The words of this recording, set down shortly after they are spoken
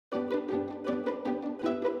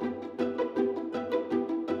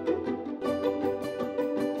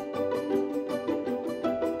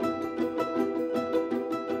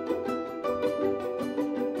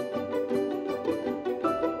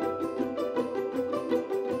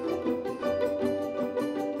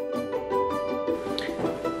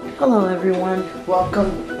Hello everyone,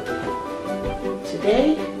 welcome.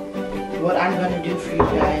 Today what I'm going to do for you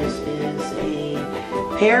guys is a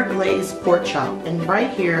pear glazed pork chop, and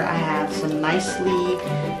right here I have some nicely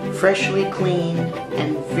freshly cleaned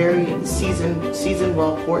and very seasoned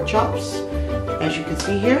well pork chops. As you can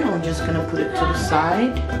see here, I'm just going to put it to the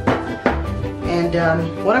side, and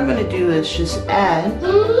what I'm going to do is just add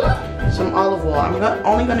some olive oil. I'm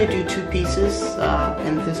only going to do 2 pieces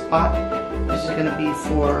in this pot. This is going to be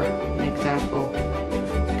for an example.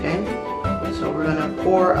 Okay, so we're going to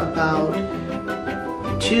pour about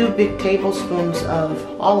 2 big tablespoons of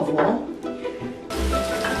olive oil,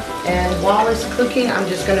 and while it's cooking I'm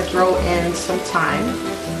just going to throw in some thyme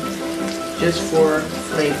just for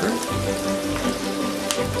flavor.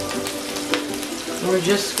 We're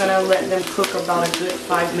just going to let them cook about a good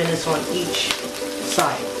 5 minutes on each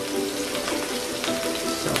side.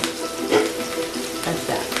 So that's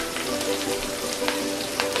that.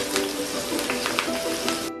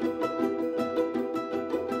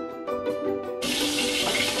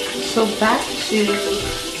 So back to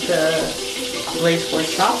the glazed pork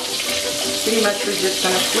chops. Pretty much we're just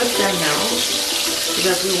going to flip them now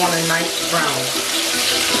because we want a nice brown.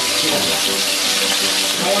 Yeah.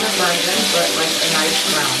 I don't want to burn them, but like a nice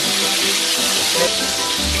brown.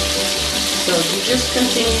 So you just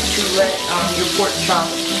continue to let your pork chop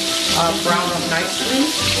brown up nicely,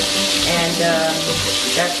 and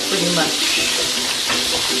that's pretty much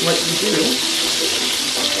what you do.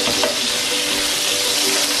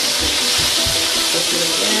 Put it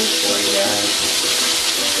again for you guys.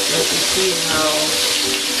 Let you see how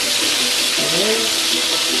it is.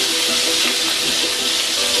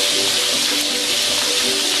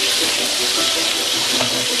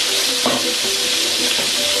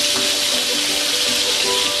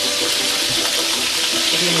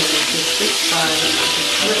 Again, we're going to do 6 sides of the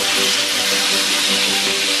flip.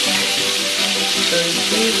 So you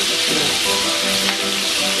see,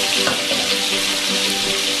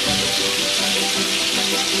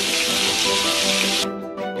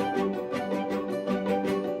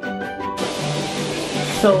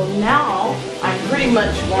 so now I'm pretty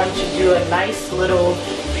much going to do a nice little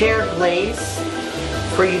pear glaze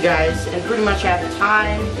for you guys, and pretty much have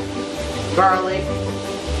thyme, garlic,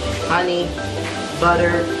 honey,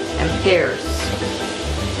 butter, and pears.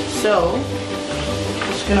 So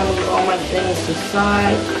I'm just gonna move all my things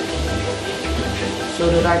aside so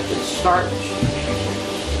that I can start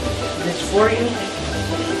this for you.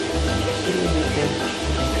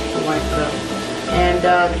 Like that. And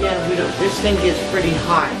again, this thing gets pretty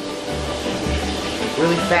hot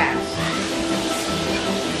really fast.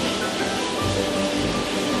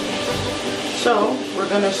 So we're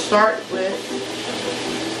going to start with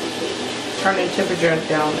turning temperature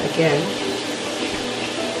down again.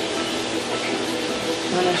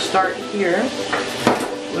 I'm going to start here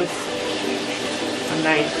with a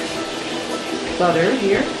nice butter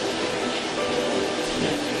here.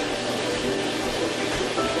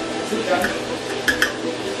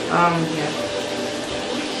 Yeah.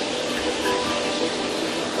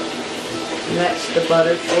 That's the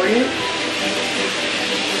butter for you.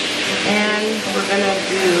 And we're gonna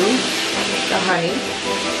do the honey.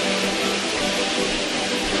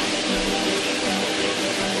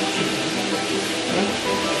 Okay.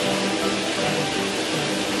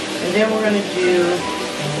 And then we're gonna do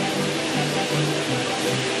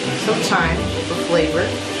some thyme for flavor.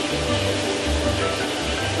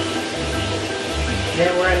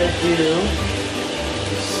 Then we're going to do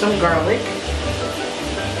some garlic.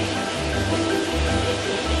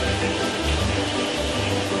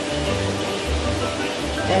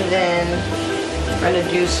 And then we're going to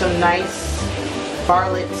do some nice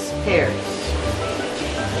Bartlett's pears.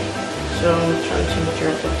 So I'm going to turn the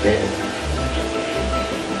temperature up a bit.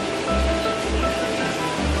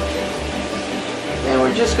 Then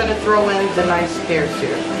we're just going to throw in the nice pears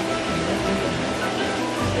here.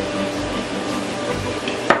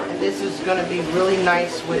 This is going to be really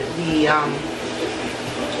nice with the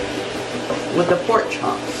pork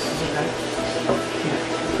chops.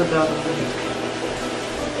 Okay.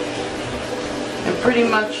 And pretty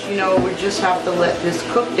much, you know, we just have to let this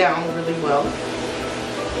cook down really well.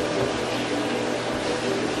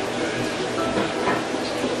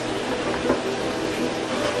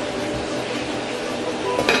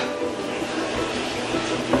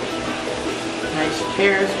 Nice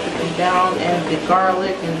pears, put them down, and the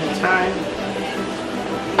garlic and the thyme.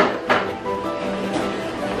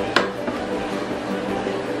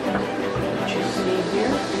 What you see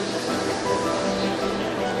here.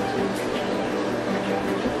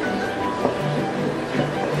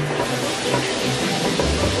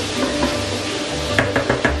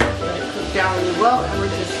 well, and we're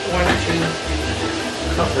just going to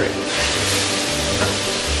cover it.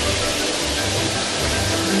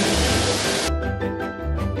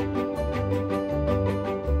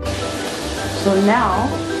 So now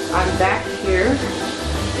I'm back here,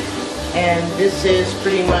 and this is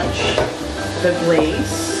pretty much the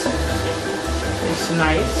glaze. It's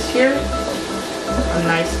nice here, a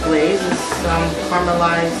nice glaze. It's some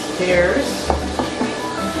caramelized pears,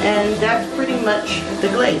 and that's pretty much the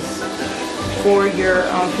glaze for your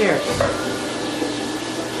pears.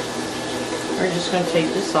 We're just going to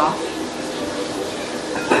take this off,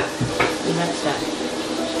 and that's that.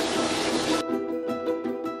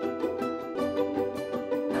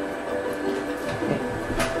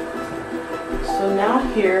 So now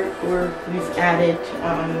here we've added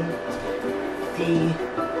the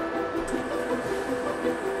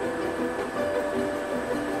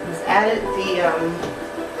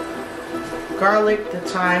garlic, the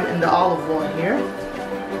thyme, and the olive oil here.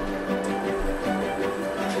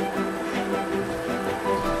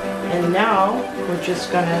 And now we're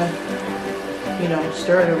just gonna,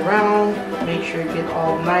 stir it around, make sure it gets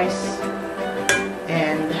all nice.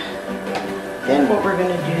 And then what we're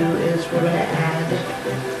gonna do is we're gonna add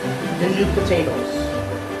the new potatoes.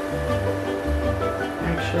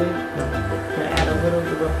 Actually, I'm gonna add a little of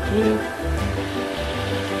the rapini.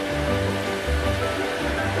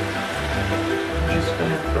 I'm just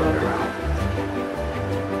gonna throw it around.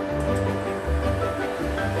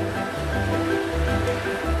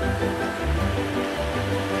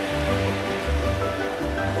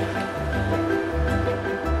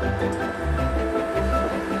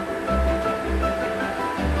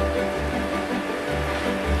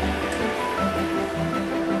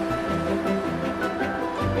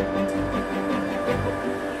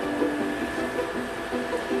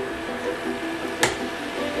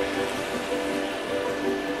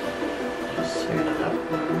 Stir it up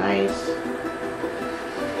real nice.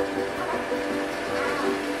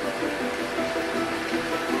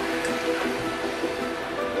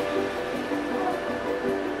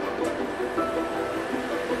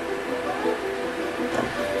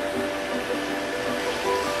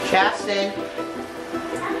 Chaston.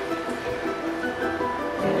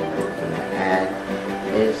 And we're going to add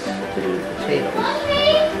this to the potatoes.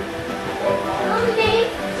 Mommy?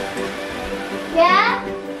 Yeah?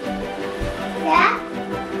 Yeah?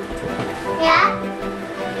 Yeah?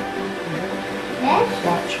 Yes?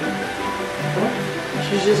 Watch her.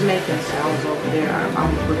 She's just making sounds over there.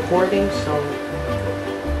 I'm recording, so.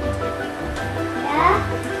 Yeah?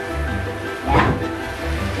 Yeah?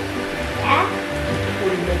 Yeah?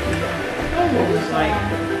 What are you looking at? It was like, I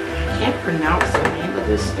can't pronounce the name of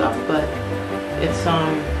this stuff, but it's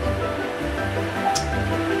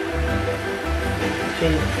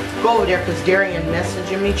okay, go over there because Darian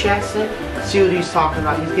messaging me, Chaston. See what he's talking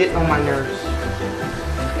about. He's getting on my nerves.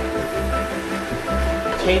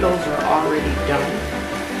 Potatoes are already done.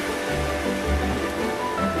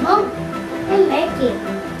 Mom, I'm making.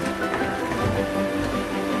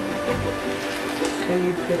 Can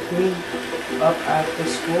you pick me up after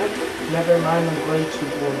school? Never mind, I'm going to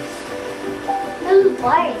boys. I'm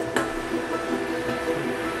bored.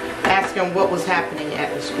 Ask him what was happening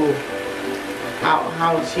at the school.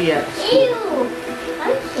 How is he at the school? Ew.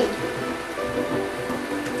 Monkey.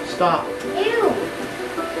 Stop. Ew.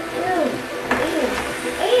 Ew.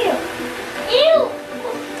 Ew. Ew. Ew.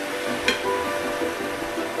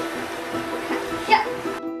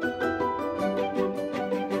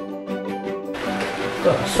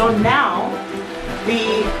 So now the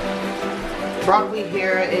broccoli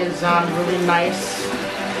here is really nice.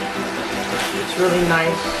 It's really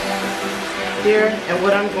nice here. And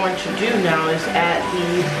what I'm going to do now is add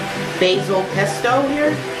the basil pesto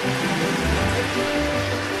here.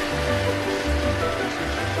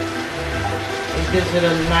 It gives it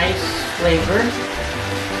a nice flavor.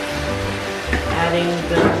 Adding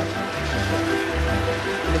the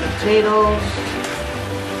potatoes.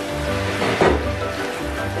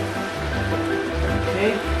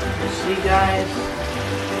 Okay, you see guys,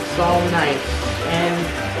 it's all nice. And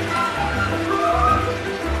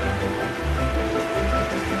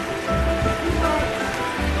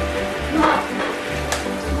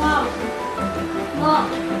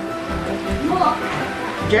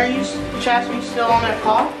Jerry, Chas, you still on that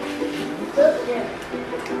call?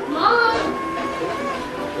 Mom!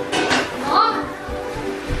 Mom!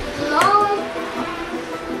 Mom!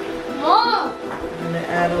 Mom! I'm going to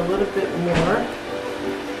add a little bit more.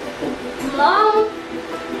 Mom!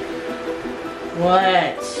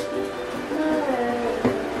 What?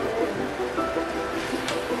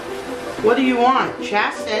 What do you want?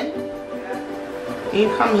 Chasten? Can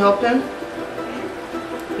you come help him?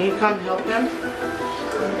 Can you come help him?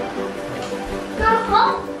 Go.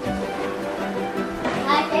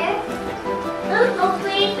 Right there. Go,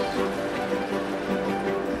 please.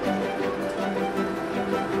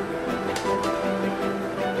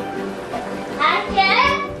 Right there.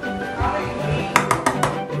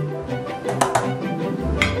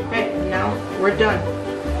 Okay, now we're done.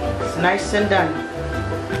 It's nice and done.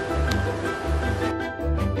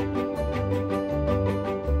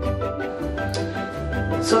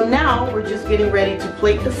 So now we're just getting ready to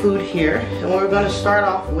plate the food here, and what we're going to start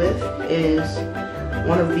off with is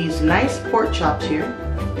one of these nice pork chops here.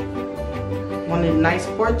 One of the nice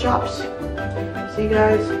pork chops, see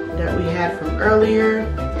guys, that we had from earlier.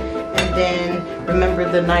 And then remember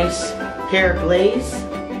the nice pear glaze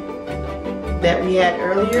that we had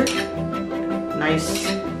earlier. Nice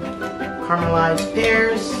caramelized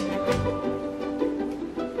pears.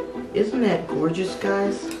 Isn't that gorgeous,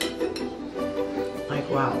 guys? Like,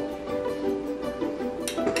 wow.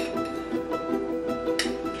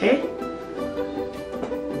 Okay.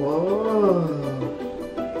 Whoa.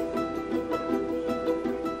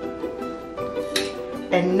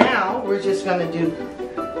 And now we're just gonna do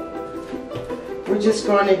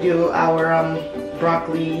our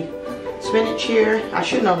broccoli spinach here. I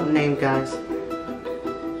should know the name, guys.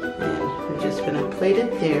 And we're just gonna plate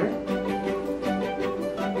it there.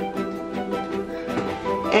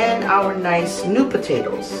 And our nice new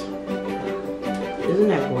potatoes. Isn't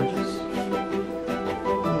that gorgeous?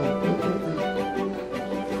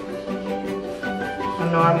 I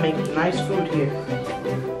know I'm making nice food here.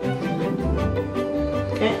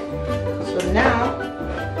 Okay, so now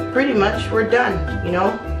pretty much we're done. You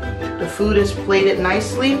know, the food is plated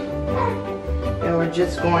nicely, and we're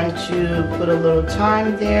just going to put a little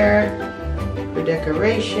thyme there for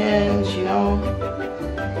decorations. You know,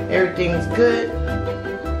 everything's good.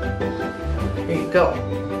 There you go.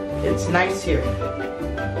 It's nice here.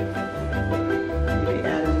 Maybe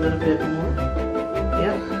add a little bit more.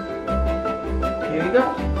 Yep. There you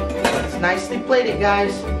go. It's nicely plated,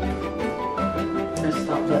 guys. Let's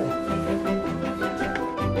stop that.